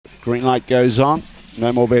Green light goes on.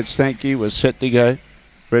 No more bets, thank you. We're set to go.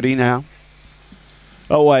 Ready now.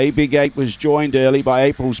 Away, Big 8 was joined early by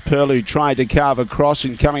April's Pearl, who tried to carve across,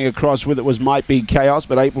 and coming across with it was Might Be Chaos,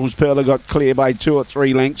 but April's Pearl got clear by 2 or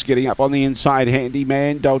 3 lengths. Getting up on the inside,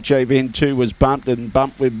 Handyman. Dolce Ventu was bumped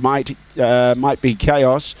with Might Be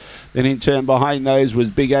Chaos. Then in turn behind those was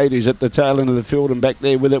Big 8, who's at the tail end of the field, and back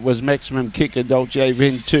there with it was Maximum Kicker. Dolce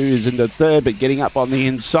Ventu is in the third, but getting up on the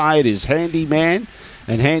inside is Handyman,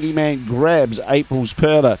 and Handyman grabs April's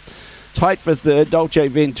Pearl. Tight for third, Dolce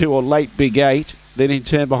Ventu or late Big 8. Then in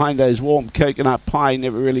turn behind those Warm Coconut Pie,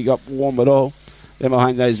 never really got warm at all. Then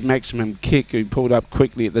behind those Maximum Kick, who pulled up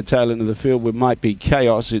quickly at the tail end of the field with Might Be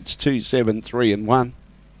Chaos. It's 2, 7, 3 and 1.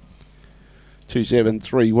 2, 7,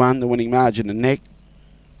 3, 1, the winning margin and neck.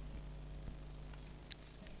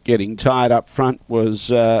 Getting tired up front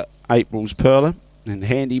was April's Pearl, and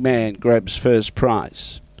Handyman grabs first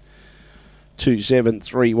prize. 2, 7,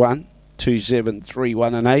 3, 1. 2, 7, 3,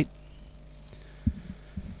 1 and 8.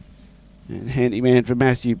 And Handyman for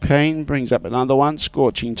Matthew Payne brings up another one.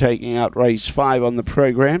 Scorching taking out race 5 on the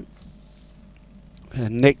program.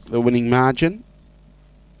 And neck the winning margin.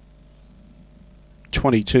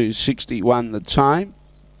 22.61 the time.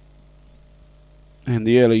 And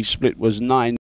the early split was 9.